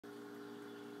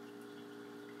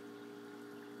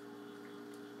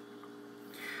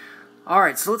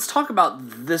Alright, so let's talk about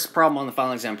this problem on the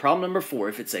final exam. Problem number 4.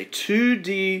 If it's a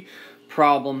 2D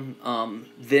problem,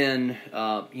 then,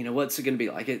 what's it going to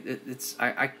be like?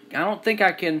 I don't think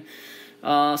I can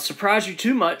surprise you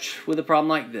too much with a problem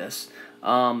like this.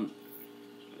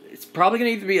 It's probably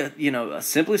going to either be a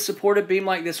simply supported beam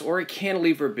like this or a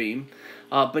cantilever beam.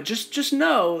 But just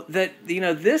know that,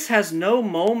 this has no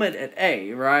moment at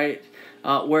A, right?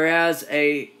 Whereas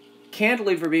a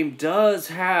cantilever beam does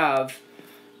have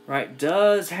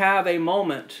a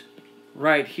moment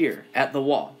right here at the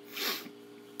wall.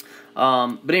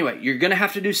 But anyway, you're going to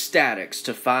have to do statics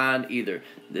to find either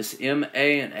this MA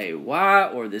and AY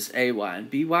or this AY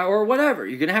and BY or whatever.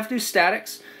 You're going to have to do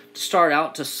statics to start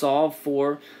out to solve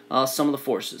for some of the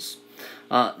forces.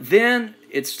 Then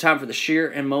it's time for the shear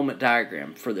and moment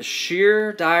diagram. For the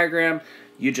shear diagram,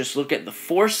 you just look at the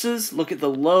forces, look at the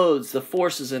loads, the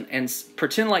forces, and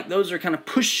pretend like those are kind of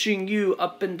pushing you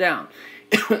up and down.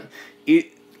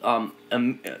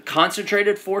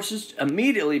 Concentrated forces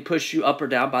immediately push you up or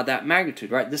down by that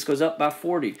magnitude, right? This goes up by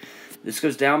 40. This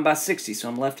goes down by 60, so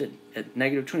I'm left at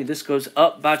negative 20. This goes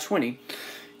up by 20.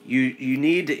 You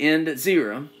need to end at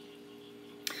 0.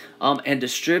 And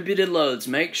distributed loads.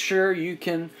 Make sure you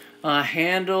can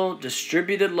handle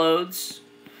distributed loads,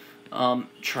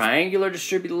 triangular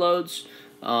distributed loads,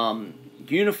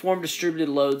 uniform distributed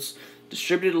loads.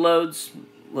 Distributed loads,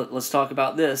 let's talk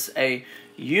about this. A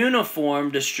uniform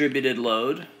distributed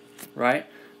load, right,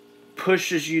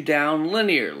 pushes you down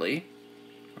linearly,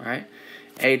 right?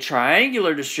 A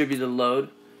triangular distributed load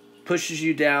pushes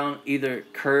you down either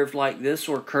curved like this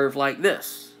or curved like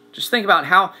this. Just think about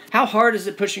how hard is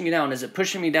it pushing you down? Is it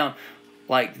pushing me down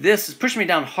like this? It's pushing me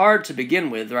down hard to begin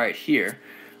with right here,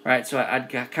 right? So I'd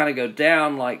kind of go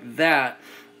down like that,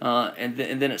 and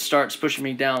then it starts pushing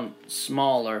me down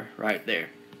smaller right there.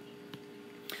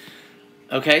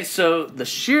 Okay, so the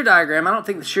shear diagram, I don't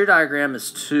think the shear diagram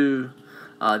is too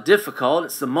difficult.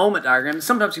 It's the moment diagram. It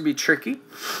sometimes can be tricky.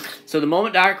 So the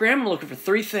moment diagram, I'm looking for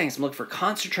 3 things. I'm looking for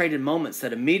concentrated moments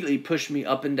that immediately push me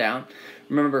up and down.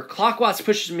 Remember, clockwise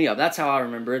pushes me up. That's how I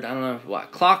remember it. I don't know why.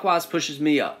 Clockwise pushes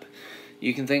me up.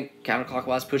 You can think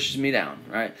counterclockwise pushes me down,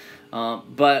 right?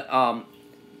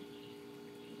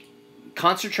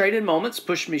 Concentrated moments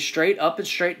push me straight up and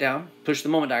straight down. Push the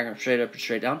moment diagram straight up and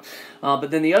straight down.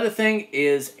 But then the other thing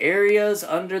is areas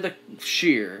under the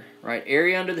shear, right?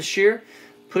 Area under the shear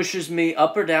pushes me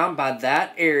up or down by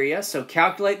that area. So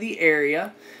calculate the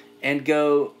area and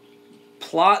go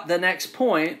plot the next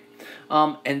point.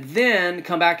 And then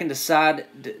come back and decide,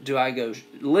 do I go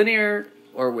linear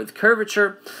or with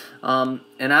curvature? And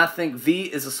I think V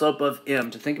is the slope of M.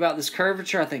 To think about this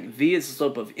curvature, I think V is the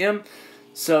slope of M.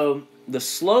 So the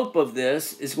slope of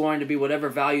this is going to be whatever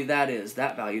value that is.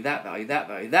 That value, that value, that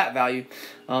value, that value.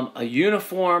 A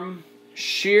uniform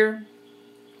shear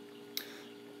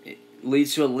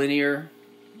leads to a linear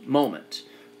moment,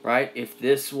 right? If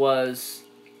this was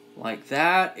like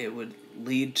that, it would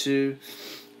lead to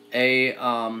a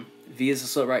V is the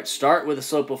slope, right? Start with a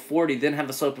slope of 40, then have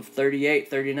a slope of 38,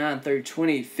 39, 30,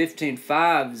 20, 15,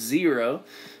 5, 0.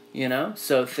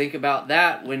 So think about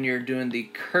that when you're doing the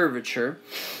curvature.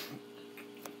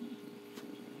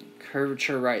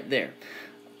 Curvature right there.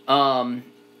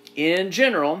 In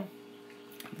general,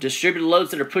 distributed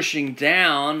loads that are pushing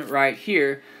down right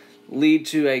here lead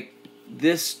to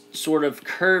this sort of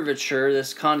curvature,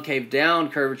 this concave down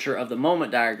curvature of the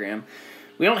moment diagram.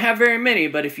 We don't have very many,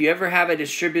 but if you ever have a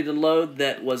distributed load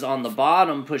that was on the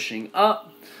bottom pushing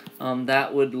up,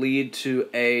 that would lead to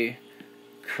a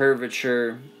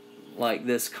curvature like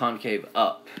this, concave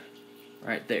up,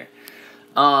 right there.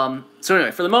 So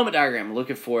anyway, for the moment diagram, I'm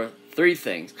looking for 3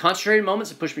 things. Concentrated moments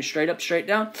that push me straight up, straight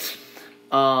down.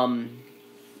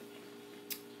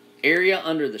 Area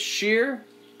under the shear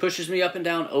pushes me up and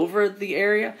down over the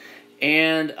area.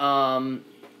 And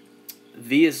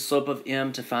V is the slope of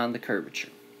M to find the curvature.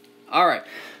 All right.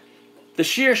 The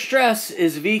shear stress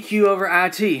is VQ over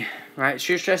IT, right?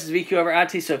 Shear stress is VQ over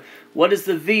IT. So what is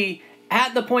the V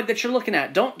at the point that you're looking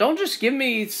at? Don't just give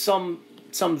me some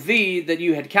V that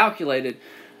you had calculated.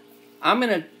 I'm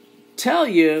going to tell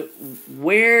you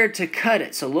where to cut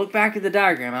it. So look back at the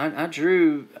diagram. I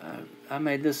drew, I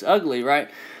made this ugly, right?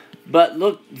 But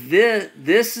look,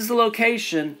 this is the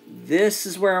location. This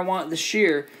is where I want the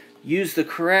shear. Use the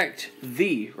correct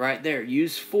V right there.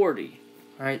 Use 40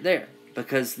 right there.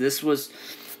 Because this was,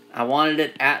 I wanted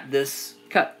it at this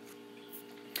cut.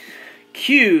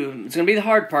 Q, it's going to be the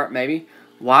hard part maybe.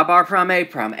 Y bar prime, A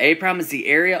prime. A prime is the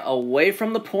area away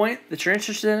from the point that you're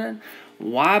interested in.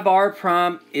 Y bar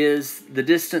prime is the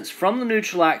distance from the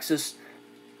neutral axis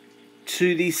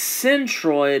to the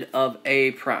centroid of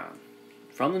A prime.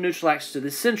 from the neutral axis to the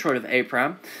centroid of A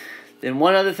prime. Then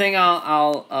one other thing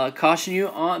I'll caution you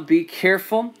on, be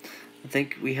careful. I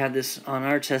think we had this on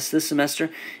our test this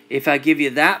semester. If I give you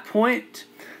that point,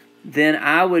 then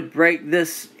I would break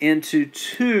this into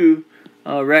two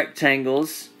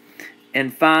rectangles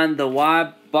and find the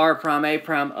y bar prime A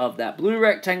prime of that blue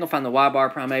rectangle, find the y bar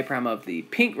prime A prime of the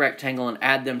pink rectangle, and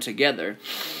add them together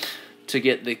to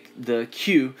get the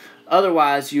Q.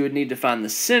 Otherwise, you would need to find the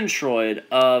centroid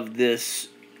of this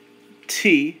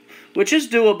T, which is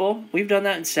doable. We've done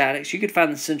that in statics. You could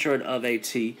find the centroid of a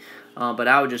T, but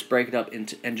I would just break it up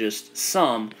into and just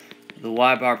sum the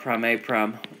y bar prime A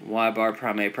prime, y bar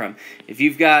prime A prime. If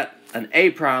you've got an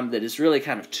A prime that is really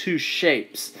kind of two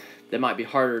shapes, that might be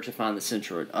harder to find the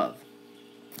centroid of.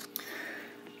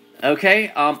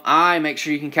 Okay, I, make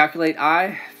sure you can calculate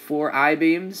I for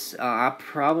I-beams. I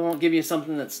probably won't give you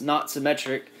something that's not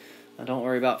symmetric. Don't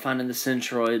worry about finding the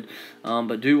centroid,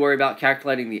 but do worry about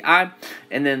calculating the I.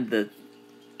 And then the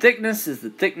thickness is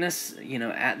the thickness, you know,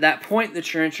 at that point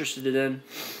that you're interested in.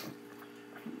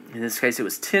 In this case, it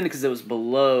was 10 because it was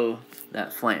below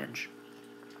that flange.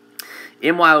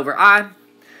 My over I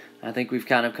think we've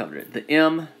kind of covered it. The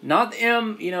M, not the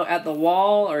M, you know, at the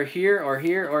wall or here or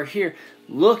here or here.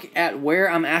 Look at where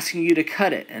I'm asking you to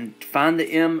cut it and find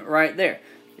the M right there.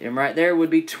 The M right there would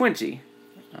be 20.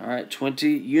 All right, 20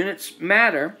 units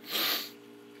matter.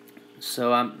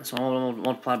 So I'm going to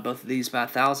multiply both of these by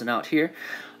 1,000 out here.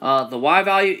 The Y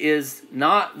value is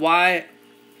not Y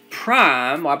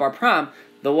prime, Y bar prime.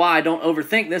 The Y, don't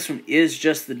overthink this one, is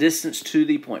just the distance to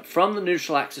the point. From the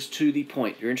neutral axis to the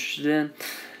point you're interested in,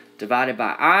 divided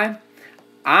by I.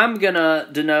 I'm going to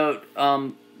denote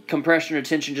compression or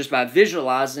tension just by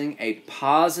visualizing a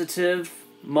positive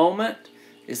moment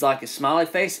is like a smiley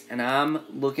face, and I'm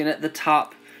looking at the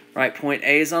top, right? Point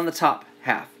A is on the top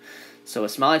half. So a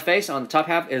smiley face on the top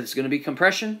half is going to be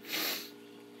compression.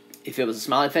 If it was a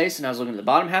smiley face and I was looking at the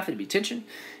bottom half, it'd be tension.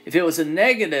 If it was a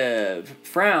negative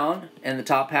frown and the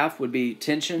top half would be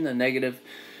tension, the negative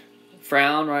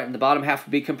frown, right, and the bottom half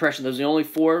would be compression. Those are the only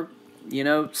four, you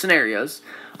know, scenarios.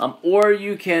 Or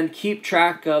you can keep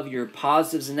track of your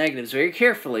positives and negatives very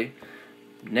carefully.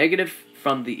 Negative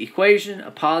from the equation,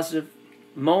 a positive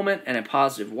moment, and a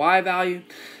positive Y value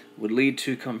would lead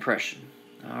to compression.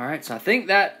 All right, so I think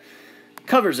that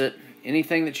covers it.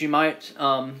 Anything that you might...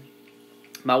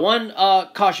 my one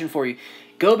caution for you,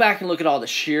 go back and look at all the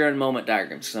shear and moment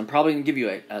diagrams, because I'm probably going to give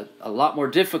you a lot more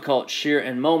difficult shear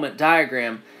and moment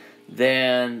diagram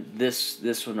than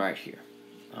this one right here.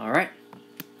 All right.